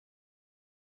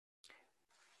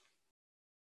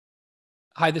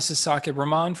Hi, this is Sakib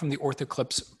Rahman from the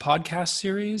OrthoClips podcast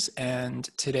series, and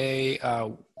today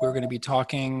we're going to be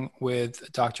talking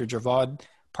with Dr. Javad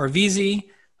Parvizi,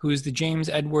 who is the James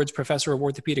Edwards Professor of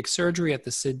Orthopedic Surgery at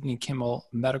the Sidney Kimmel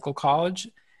Medical College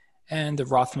and the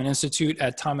Rothman Institute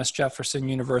at Thomas Jefferson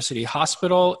University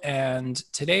Hospital. And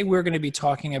today we're going to be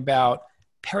talking about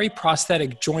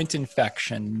periprosthetic joint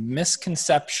infection,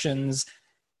 misconceptions,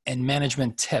 and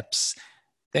management tips.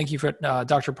 Thank you for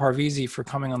Dr. Parvizi for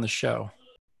coming on the show.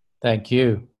 Thank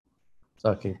you,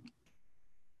 Saki.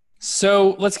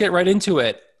 So let's get right into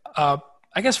it. I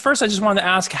guess first I just wanted to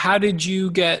ask, how did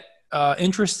you get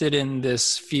interested in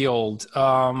this field?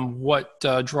 What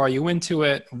draw you into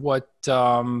it? What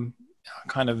kind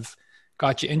of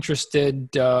got you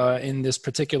interested in this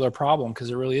particular problem? Because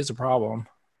it really is a problem.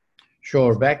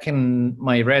 Sure. Back in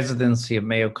my residency at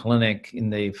Mayo Clinic,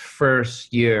 in the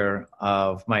first year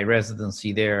of my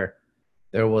residency there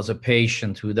was a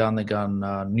patient who'd undergone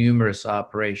numerous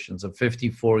operations, a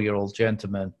 54-year-old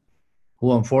gentleman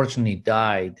who unfortunately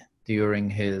died during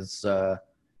his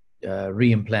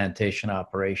reimplantation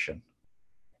operation.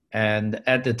 And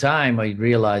at the time, I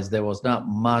realized there was not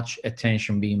much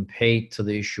attention being paid to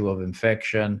the issue of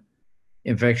infection.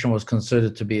 Infection was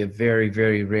considered to be a very,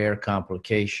 very rare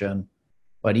complication.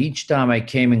 But each time I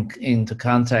came into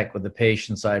contact with the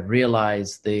patients, I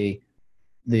realized the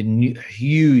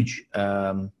huge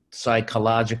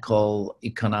psychological,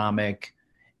 economic,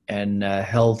 and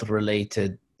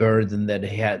health-related burden that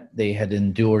they had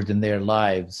endured in their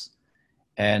lives.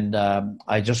 And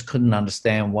I just couldn't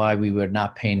understand why we were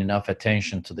not paying enough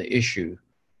attention to the issue.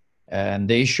 And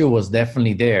the issue was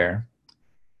definitely there,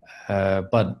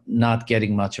 but not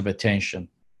getting much of attention.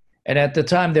 And at the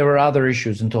time, there were other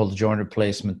issues in total joint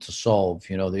replacement to solve,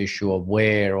 the issue of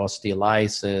wear,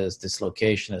 osteolysis,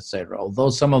 dislocation, etc.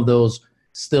 Although some of those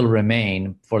still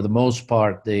remain, for the most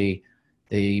part, the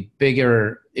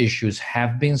bigger issues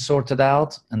have been sorted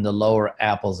out and the lower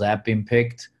apples have been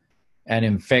picked, and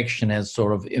infection has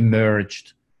sort of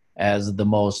emerged as the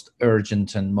most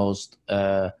urgent and most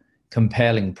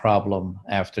compelling problem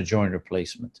after joint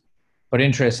replacement. But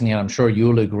interestingly, and I'm sure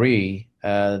you'll agree,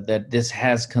 that this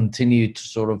has continued to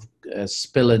sort of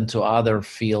spill into other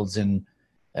fields in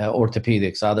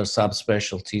orthopedics, other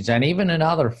subspecialties, and even in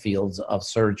other fields of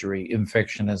surgery.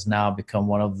 Infection has now become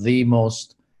one of the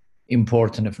most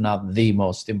important, if not the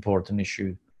most important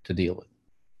issue to deal with.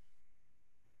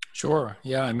 Sure.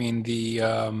 Yeah. I mean,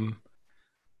 the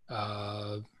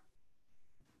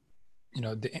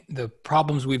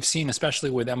problems we've seen,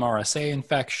 especially with MRSA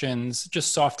infections,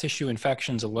 just soft tissue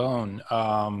infections alone,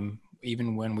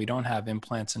 even when we don't have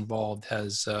implants involved,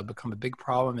 has become a big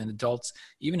problem in adults,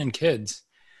 even in kids.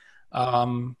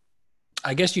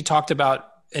 I guess you talked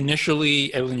about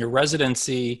initially in your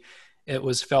residency, it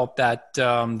was felt that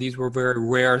these were very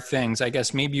rare things. I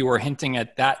guess maybe you were hinting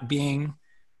at that being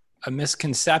a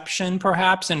misconception,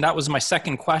 perhaps. And that was my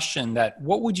second question, that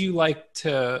what would you like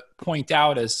to point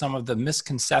out as some of the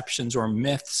misconceptions or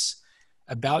myths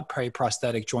about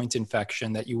periprosthetic joint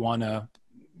infection that you want to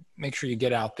make sure you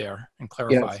get out there and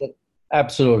clarify? Yes,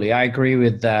 absolutely. I agree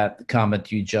with that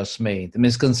comment you just made. The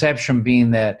misconception being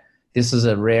that this is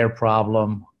a rare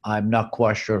problem. I'm not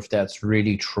quite sure if that's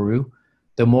really true.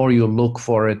 The more you look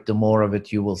for it, the more of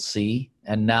it you will see.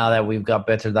 And now that we've got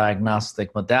better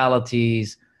diagnostic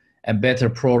modalities and better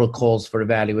protocols for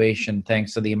evaluation,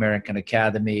 thanks to the American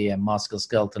Academy and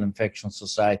Musculoskeletal Infection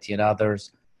Society and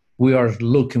others, we are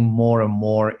looking more and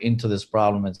more into this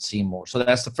problem and see more. So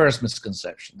that's the first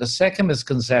misconception. The second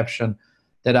misconception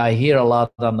that I hear a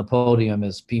lot on the podium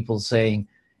is people saying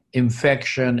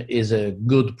infection is a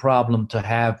good problem to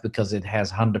have because it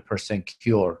has 100%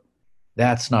 cure.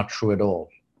 That's not true at all.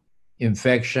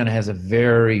 Infection has a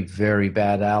very, very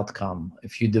bad outcome.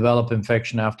 If you develop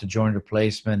infection after joint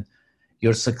replacement,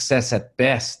 your success at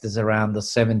best is around the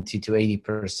 70 to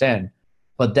 80%.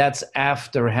 But that's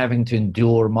after having to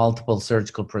endure multiple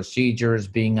surgical procedures,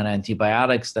 being on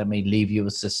antibiotics that may leave you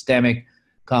with systemic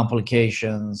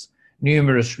complications,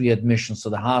 numerous readmissions to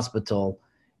the hospital.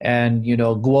 And,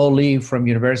 Guo Li from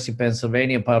University of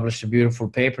Pennsylvania published a beautiful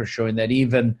paper showing that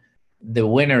even the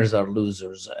winners are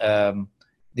losers.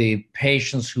 The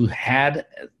patients who had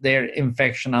their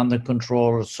infection under control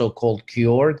or so-called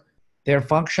cured, their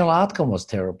functional outcome was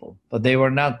terrible. But they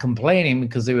were not complaining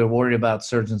because they were worried about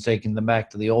surgeons taking them back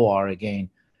to the OR again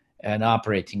and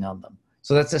operating on them.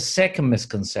 So that's a second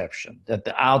misconception, that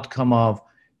the outcome of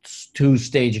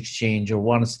two-stage exchange or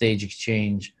one-stage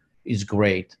exchange is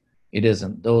great. It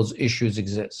isn't. Those issues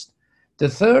exist. The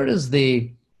third is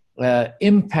the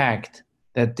impact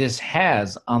that this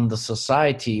has on the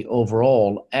society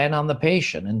overall and on the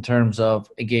patient in terms of,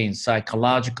 again,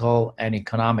 psychological and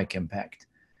economic impact.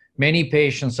 Many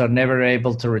patients are never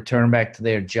able to return back to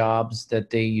their jobs that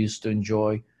they used to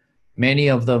enjoy. Many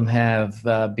of them have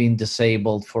been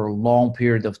disabled for a long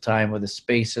period of time with the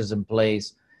spacers in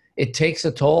place. It takes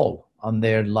a toll on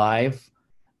their life,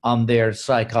 on their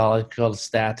psychological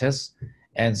status.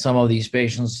 And some of these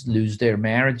patients lose their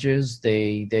marriages.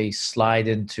 They slide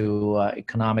into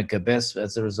economic abyss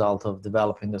as a result of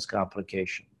developing this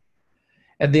complication.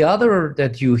 And the other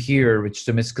that you hear, which is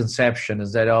a misconception,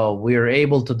 is that, oh, we are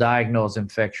able to diagnose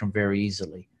infection very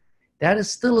easily. That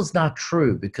is still is not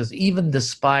true, because even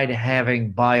despite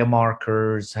having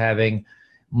biomarkers, having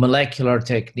molecular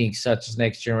techniques such as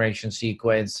next generation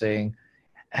sequencing,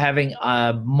 having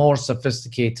more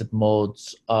sophisticated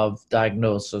modes of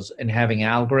diagnosis and having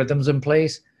algorithms in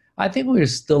place, I think we're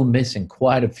still missing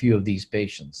quite a few of these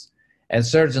patients. And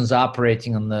surgeons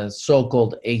operating on the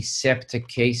so-called aseptic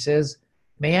cases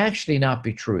may actually not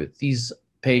be true. These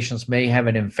patients may have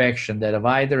an infection that have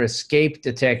either escaped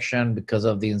detection because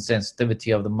of the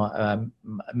insensitivity of the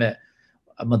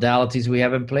modalities we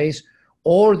have in place,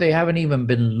 or they haven't even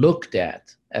been looked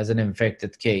at as an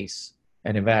infected case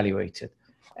and evaluated.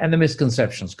 And the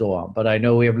misconceptions go on. But I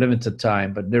know we have limited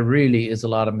time, but there really is a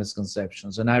lot of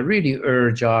misconceptions. And I really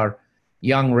urge our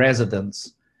young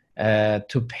residents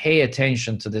to pay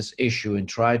attention to this issue and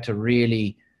try to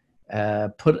really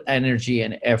put energy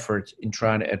and effort in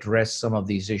trying to address some of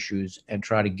these issues and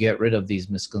try to get rid of these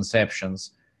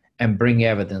misconceptions and bring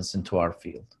evidence into our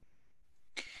field.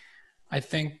 I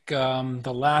think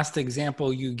the last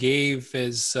example you gave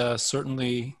is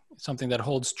certainly something that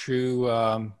holds true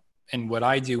in what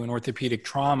I do in orthopedic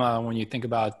trauma. When you think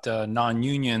about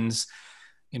non-unions,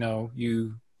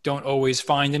 you don't always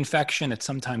find infection. It's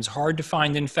sometimes hard to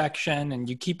find infection, and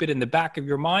you keep it in the back of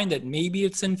your mind that maybe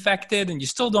it's infected and you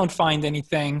still don't find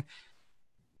anything.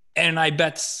 And I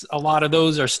bet a lot of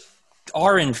those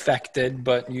are infected,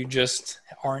 but you just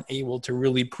aren't able to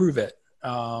really prove it,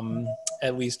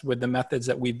 at least with the methods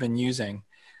that we've been using.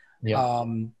 Yeah.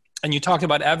 And you talked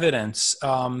about evidence.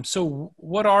 So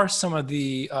what are some of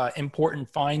the important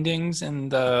findings in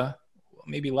the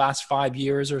maybe last 5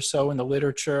 years or so in the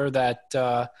literature that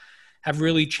have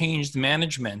really changed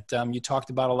management? You talked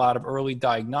about a lot of early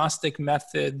diagnostic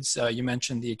methods. You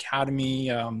mentioned the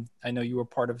academy. I know you were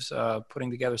part of putting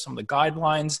together some of the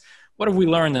guidelines. What have we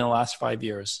learned in the last 5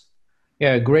 years?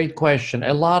 Yeah, great question.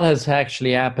 A lot has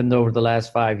actually happened over the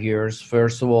last 5 years.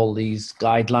 First of all, these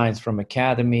guidelines from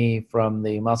Academy, from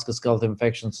the Musculoskeletal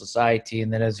Infection Society,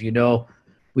 and then, as you know,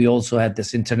 we also had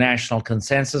this international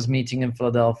consensus meeting in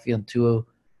Philadelphia on two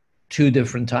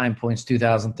different time points,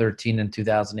 2013 and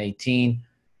 2018.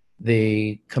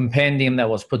 The compendium that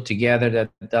was put together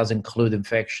that does include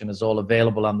infection is all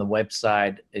available on the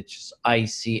website. It's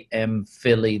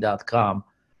icmphilly.com.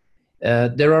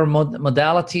 There are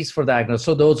modalities for diagnosis.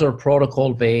 So those are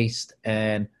protocol-based,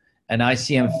 and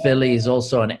ICM Philly is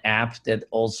also an app that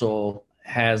also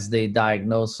has the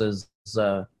diagnosis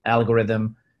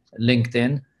algorithm linked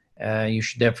in. You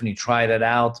should definitely try that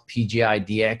out.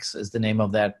 PGIDX is the name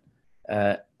of that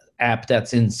app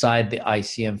that's inside the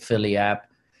ICM Philly app.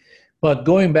 But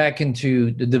going back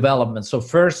into the development, so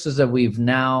first is that we've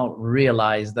now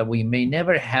realized that we may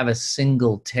never have a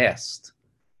single test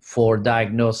for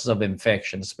diagnosis of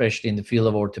infection, especially in the field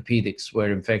of orthopedics,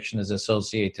 where infection is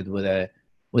associated with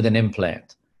an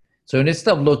implant. So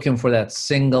instead of looking for that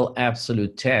single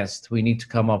absolute test, we need to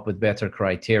come up with better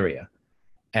criteria.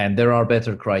 And there are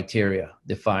better criteria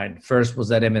defined. First was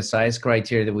that MSIS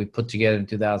criteria that we put together in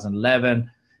 2011.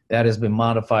 That has been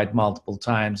modified multiple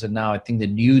times. And now I think the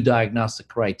new diagnostic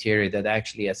criteria that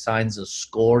actually assigns a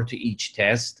score to each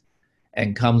test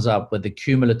and comes up with a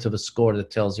cumulative score that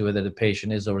tells you whether the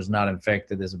patient is or is not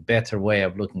infected is a better way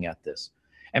of looking at this.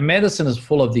 And medicine is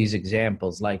full of these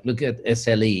examples. Like, look at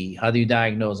SLE. How do you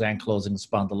diagnose ankylosing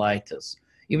spondylitis?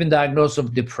 Even diagnosis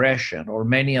of depression or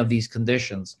many of these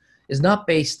conditions is not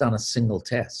based on a single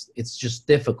test. It's just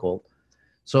difficult.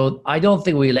 So I don't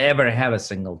think we'll ever have a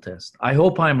single test. I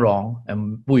hope I'm wrong,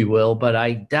 and we will, but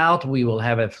I doubt we will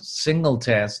have a single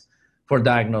test for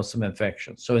diagnosis of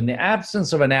infection. So in the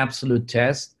absence of an absolute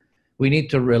test, we need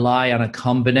to rely on a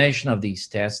combination of these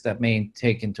tests that may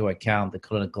take into account the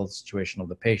clinical situation of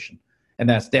the patient. And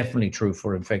that's definitely true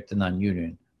for infected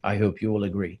non-union. I hope you will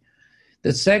agree.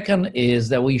 The second is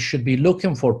that we should be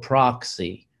looking for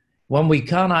proxy. When we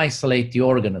can't isolate the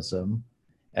organism,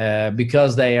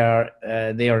 because they are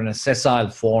in a sessile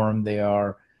form, they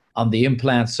are on the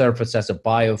implant surface as a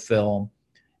biofilm,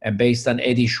 and based on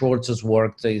Eddie Schwartz's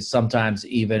work, they sometimes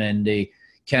even in the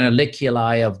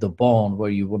canaliculi of the bone where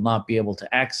you will not be able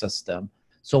to access them.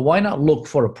 So why not look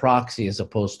for a proxy as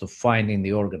opposed to finding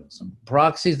the organism?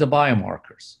 Proxies, the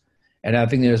biomarkers. And I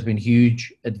think there's been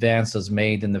huge advances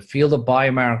made in the field of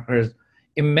biomarkers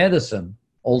in medicine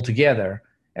altogether,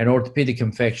 and orthopedic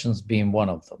infections being one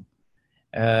of them.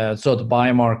 So the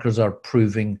biomarkers are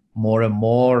proving more and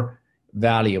more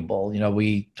valuable.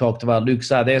 We talked about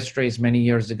leukocyte esterase many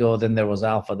years ago, then there was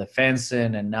alpha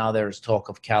defensin, and now there's talk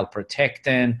of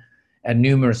calprotectin, and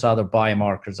numerous other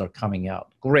biomarkers are coming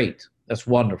out. Great, that's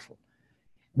wonderful.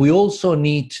 We also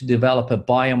need to develop a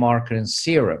biomarker in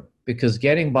serum, because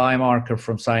getting biomarker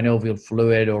from synovial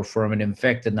fluid or from an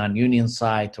infected non-union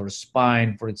site or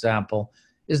spine, for example,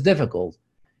 is difficult.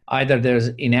 Either there's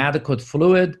inadequate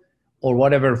fluid, or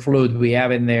whatever fluid we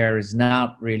have in there is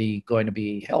not really going to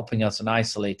be helping us in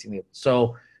isolating it.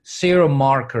 So serum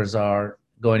markers are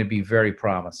going to be very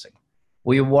promising.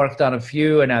 We worked on a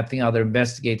few, and I think other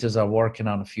investigators are working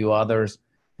on a few others.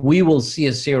 We will see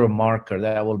a serum marker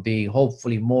that will be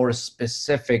hopefully more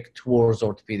specific towards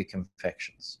orthopedic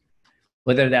infections.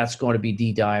 Whether that's going to be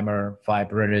D-dimer,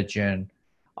 fibrinogen,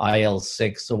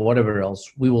 IL-6, or whatever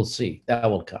else, we will see. That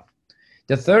will come.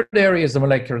 The third area is the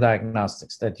molecular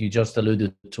diagnostics that you just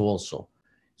alluded to also.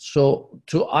 So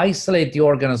to isolate the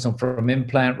organism from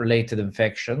implant-related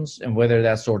infections, and whether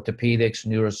that's orthopedics,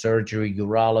 neurosurgery,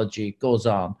 urology, it goes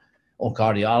on, or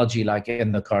cardiology like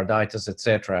endocarditis,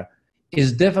 etc.,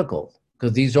 is difficult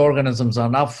because these organisms are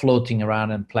not floating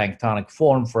around in planktonic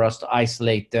form for us to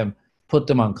isolate them, put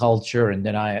them on culture, and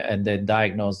then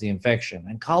diagnose the infection.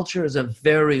 And culture is a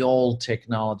very old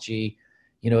technology.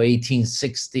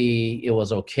 1860, it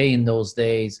was okay in those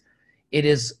days.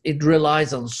 It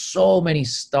relies on so many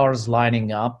stars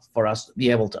lining up for us to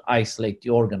be able to isolate the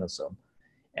organism.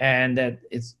 And that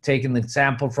it's taking the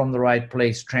sample from the right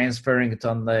place, transferring it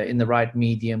in the right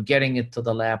medium, getting it to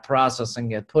the lab,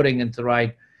 processing it, putting it in the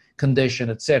right condition,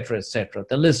 et cetera, et cetera.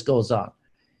 The list goes on.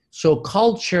 So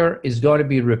culture is going to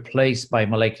be replaced by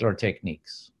molecular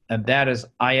techniques. And that is,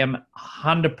 I am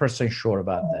 100% sure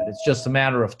about that. It's just a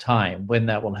matter of time when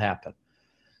that will happen.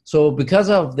 So because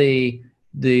of the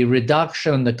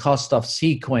reduction in the cost of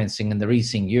sequencing in the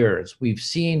recent years, we've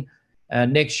seen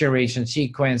next generation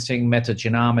sequencing,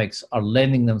 metagenomics are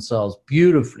lending themselves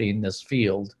beautifully in this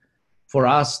field for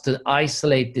us to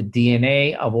isolate the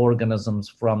DNA of organisms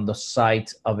from the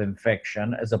site of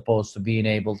infection, as opposed to being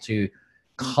able to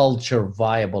culture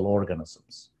viable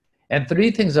organisms. And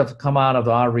three things have come out of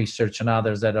our research and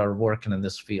others that are working in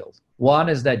this field. One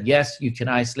is that, yes, you can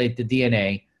isolate the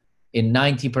DNA in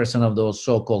 90% of those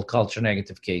so-called culture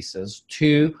negative cases.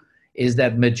 Two is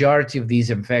that majority of these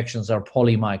infections are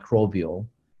polymicrobial.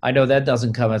 I know that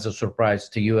doesn't come as a surprise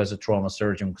to you as a trauma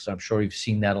surgeon, because I'm sure you've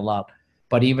seen that a lot.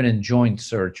 But even in joint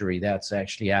surgery, that's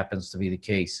actually happens to be the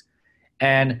case.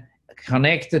 And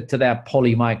connected to that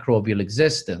polymicrobial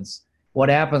existence, what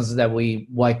happens is that we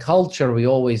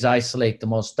always isolate the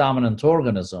most dominant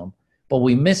organism, but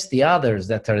we miss the others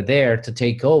that are there to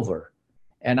take over.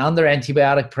 And under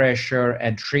antibiotic pressure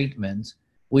and treatment,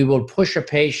 we will push a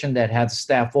patient that had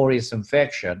Staph aureus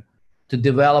infection to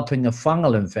developing a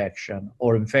fungal infection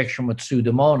or infection with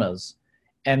Pseudomonas.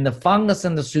 And the fungus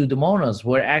and the Pseudomonas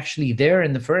were actually there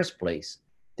in the first place.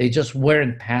 They just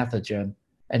weren't pathogen.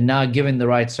 And now, given the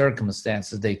right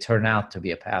circumstances, they turn out to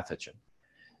be a pathogen.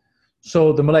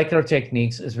 So the molecular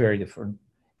techniques is very different.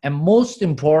 And most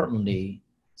importantly,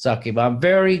 Saqib, I'm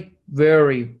very,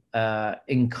 very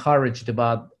encouraged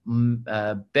about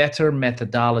better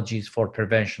methodologies for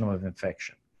prevention of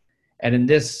infection. And in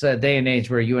this day and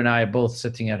age where you and I are both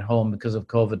sitting at home because of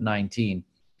COVID-19,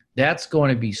 that's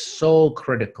going to be so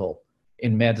critical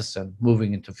in medicine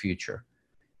moving into future.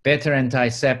 Better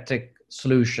antiseptic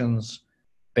solutions,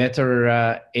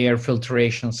 better air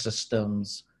filtration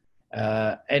systems,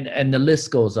 and the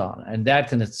list goes on. And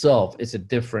that in itself is a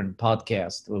different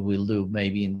podcast that we'll do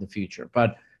maybe in the future.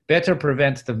 But better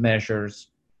preventative measures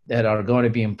that are going to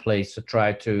be in place to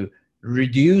try to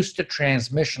reduce the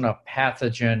transmission of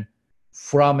pathogen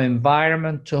from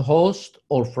environment to host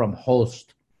or from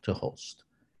host to host.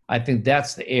 I think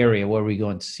that's the area where we're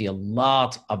going to see a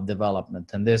lot of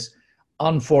development. And this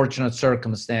unfortunate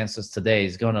circumstances today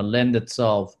is going to lend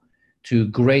itself to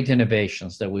great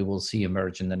innovations that we will see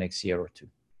emerge in the next year or two.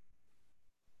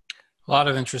 A lot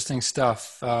of interesting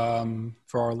stuff for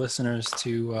our listeners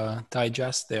to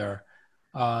digest there.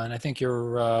 And I think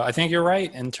you're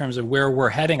right in terms of where we're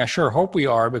heading. I sure hope we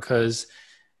are, because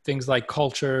things like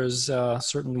cultures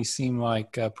certainly seem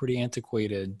like pretty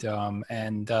antiquated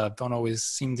and don't always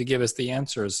seem to give us the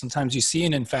answers. Sometimes you see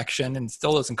an infection and it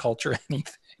still doesn't culture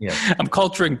anything. Yes. I'm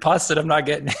culturing pus and I'm not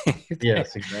getting anything.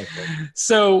 Yes, exactly.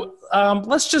 So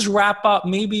let's just wrap up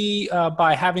maybe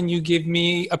by having you give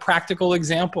me a practical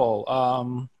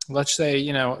example. Let's say,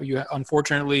 you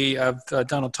unfortunately have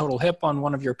done a total hip on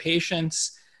one of your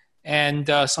patients and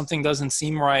something doesn't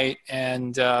seem right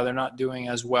and they're not doing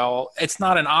as well. It's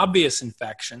not an obvious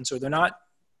infection, so they're not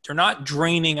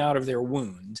draining out of their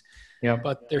wound, Yep.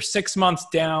 but they're 6 months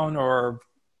down. Or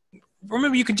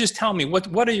maybe you could just tell me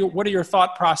what are your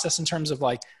thought process in terms of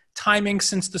like timing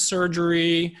since the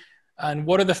surgery, and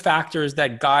what are the factors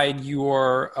that guide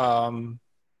your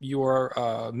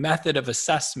method of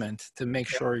assessment to make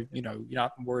sure you're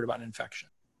not worried about an infection.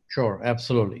 Sure,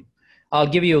 absolutely. I'll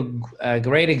give you a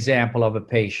great example of a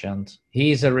patient.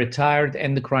 He's a retired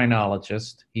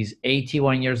endocrinologist. He's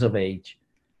 81 years of age,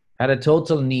 had a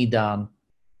total knee done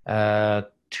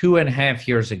 2.5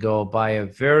 years ago by a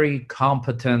very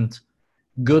competent,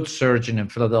 good surgeon in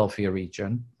Philadelphia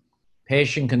region.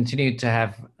 Patient continued to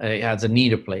have, has a knee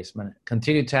replacement,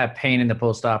 continued to have pain in the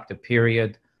postoperative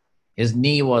period. His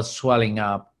knee was swelling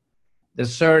up. The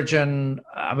surgeon,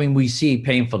 we see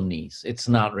painful knees. It's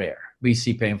not rare. We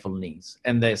see painful knees,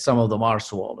 and some of them are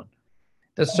swollen.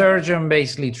 The surgeon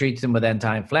basically treats him with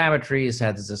anti-inflammatories,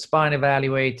 has his spine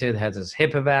evaluated, has his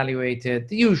hip evaluated,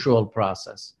 the usual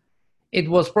process. It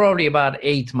was probably about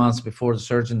 8 months before the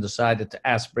surgeon decided to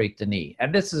aspirate the knee.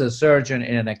 And this is a surgeon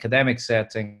in an academic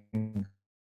setting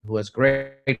who has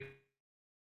great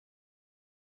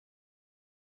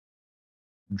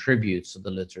contributes to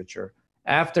the literature.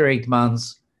 After 8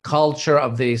 months, culture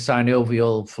of the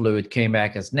synovial fluid came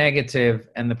back as negative,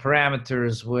 and the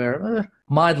parameters were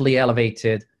mildly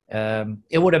elevated.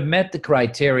 It would have met the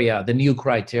criteria, the new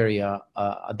criteria,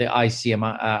 the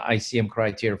ICM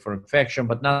criteria for infection,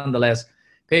 but nonetheless,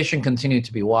 patient continued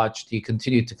to be watched. He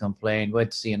continued to complain,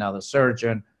 went to see another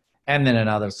surgeon, and then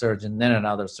another surgeon, then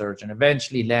another surgeon.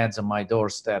 Eventually lands on my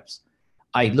doorsteps.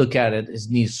 I look at it, his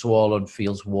knee's swollen,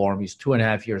 feels warm. He's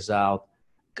 2.5 years out.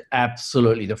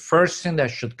 Absolutely. The first thing that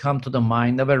should come to the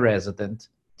mind of a resident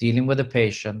dealing with a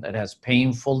patient that has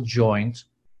painful joint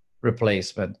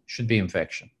replacement should be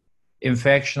infection.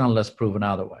 Infection unless proven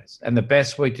otherwise. And the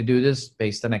best way to do this,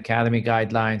 based on academy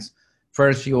guidelines,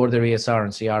 first you order ESR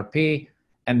and CRP,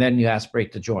 and then you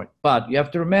aspirate the joint. But you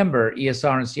have to remember,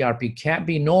 ESR and CRP can't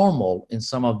be normal in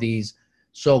some of these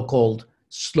so-called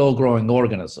slow-growing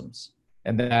organisms.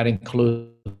 And that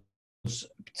includes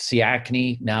C.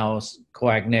 acne, now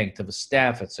coag-negative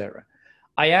staph, etc.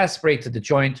 I aspirated the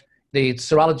joint. The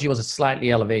serology was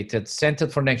slightly elevated, sent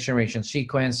it for next-generation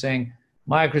sequencing.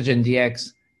 Microgen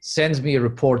DX sends me a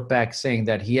report back saying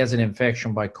that he has an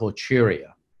infection by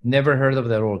Kochuria. Never heard of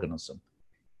that organism.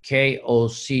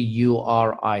 Kocuria.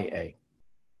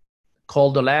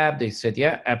 Called the lab. They said,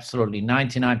 yeah, absolutely.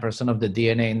 99% of the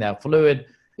DNA in that fluid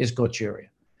is Kochuria.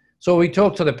 So we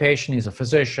talked to the patient. He's a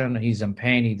physician. He's in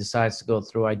pain. He decides to go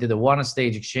through. I did a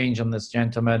one-stage exchange on this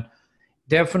gentleman.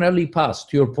 Definitely pus.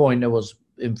 To your point, there was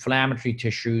inflammatory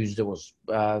tissues. There was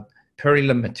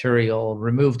purulent material.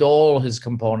 Removed all his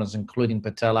components, including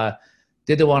patella.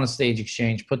 Did the one-stage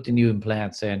exchange. Put the new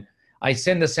implants in. I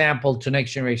send a sample to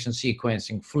next-generation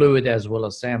sequencing fluid as well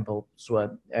as sample sweat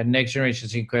and next-generation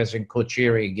sequencing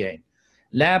Kochuria again.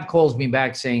 Lab calls me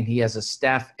back saying he has a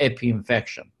staph epi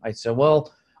infection. I said,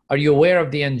 well, are you aware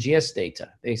of the NGS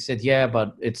data? They said, yeah,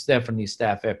 but it's definitely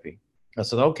staph epi. I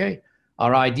said, okay.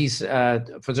 Our ID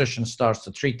physician starts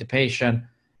to treat the patient.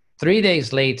 3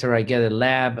 days later, I get a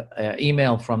lab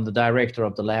email from the director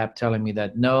of the lab telling me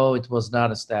that, no, it was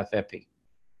not a staph epi.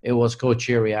 It was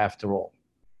Kochuria after all.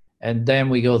 And then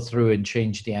we go through and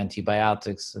change the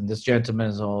antibiotics. And this gentleman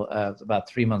is about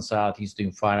 3 months out. He's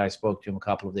doing fine. I spoke to him a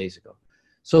couple of days ago.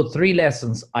 So 3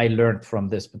 lessons I learned from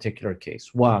this particular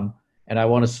case. One, and I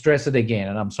want to stress it again,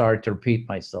 and I'm sorry to repeat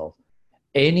myself,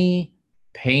 any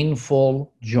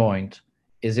painful joint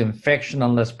is infection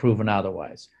unless proven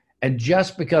otherwise. And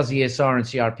just because ESR and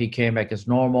CRP came back as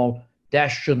normal, that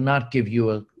should not give you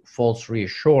a false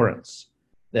reassurance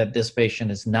that this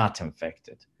patient is not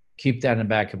infected. Keep that in the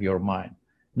back of your mind.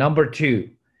 Number 2,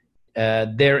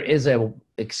 there is an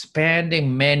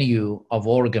expanding menu of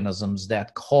organisms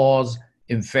that cause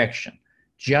infection.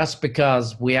 Just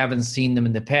because we haven't seen them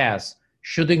in the past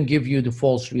shouldn't give you the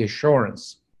false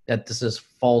reassurance that this is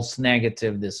false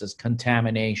negative, this is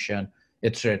contamination,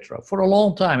 etc. For a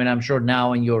long time, and I'm sure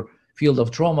now in your field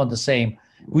of trauma the same,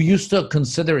 we used to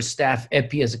consider staph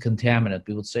epi as a contaminant.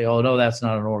 We would say, oh no, that's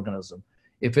not an organism.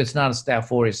 If it's not a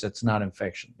Staph aureus, it's not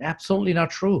infection. Absolutely not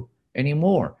true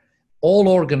anymore. All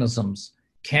organisms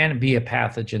can be a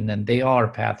pathogen, and they are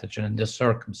a pathogen in this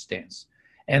circumstance.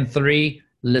 And 3,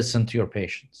 listen to your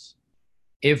patients.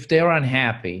 If they're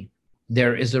unhappy,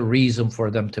 there is a reason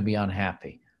for them to be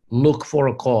unhappy. Look for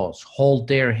a cause, hold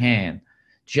their hand.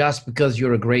 Just because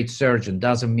you're a great surgeon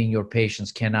doesn't mean your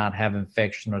patients cannot have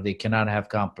infection, or they cannot have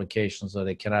complications, or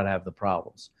they cannot have the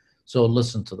problems. So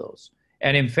listen to those.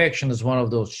 And infection is one of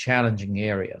those challenging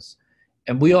areas.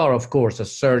 And we are, of course,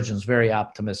 as surgeons, very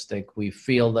optimistic. We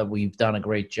feel that we've done a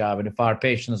great job. And if our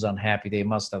patient is unhappy, they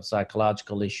must have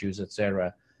psychological issues,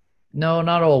 etc. No,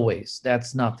 not always.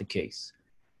 That's not the case.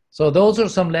 So those are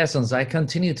some lessons I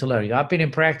continue to learn. I've been in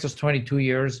practice 22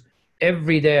 years.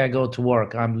 Every day I go to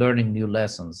work, I'm learning new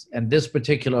lessons. And this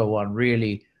particular one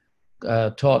really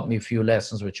taught me a few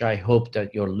lessons, which I hope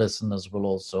that your listeners will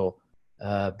also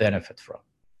benefit from.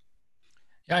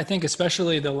 Yeah, I think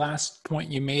especially the last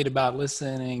point you made about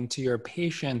listening to your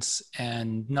patients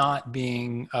and not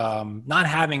being, not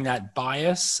having that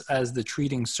bias as the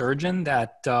treating surgeon,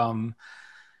 that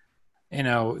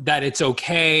that it's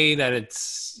okay, that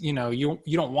it's, you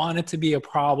don't want it to be a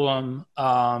problem.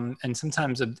 And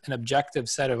sometimes an objective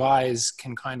set of eyes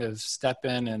can kind of step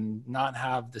in and not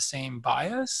have the same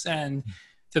bias. And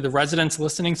to the residents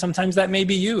listening, sometimes that may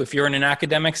be you. If you're in an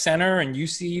academic center and you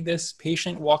see this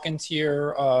patient walk into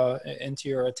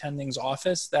your attending's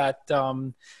office, that,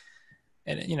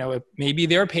 it may be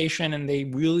their patient and they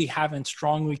really haven't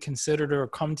strongly considered or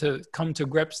come to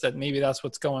grips that maybe that's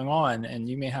what's going on. And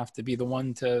you may have to be the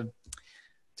one to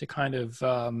kind of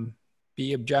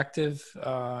be objective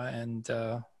and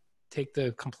take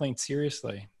the complaint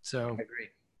seriously. So I agree.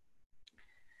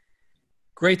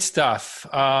 Great stuff.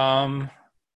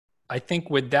 I think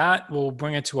with that, we'll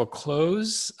bring it to a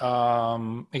close.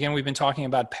 Again, we've been talking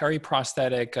about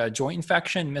periprosthetic joint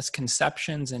infection,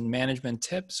 misconceptions, and management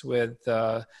tips with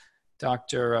Dr.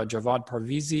 Javad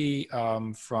Parvizi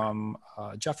from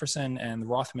Jefferson and the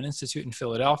Rothman Institute in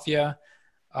Philadelphia.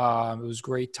 It was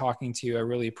great talking to you. I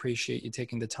really appreciate you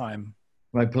taking the time.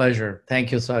 My pleasure.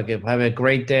 Thank you, Saqib. Have a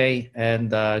great day,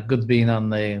 and good being on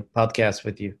the podcast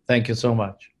with you. Thank you so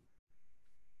much.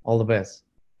 All the best.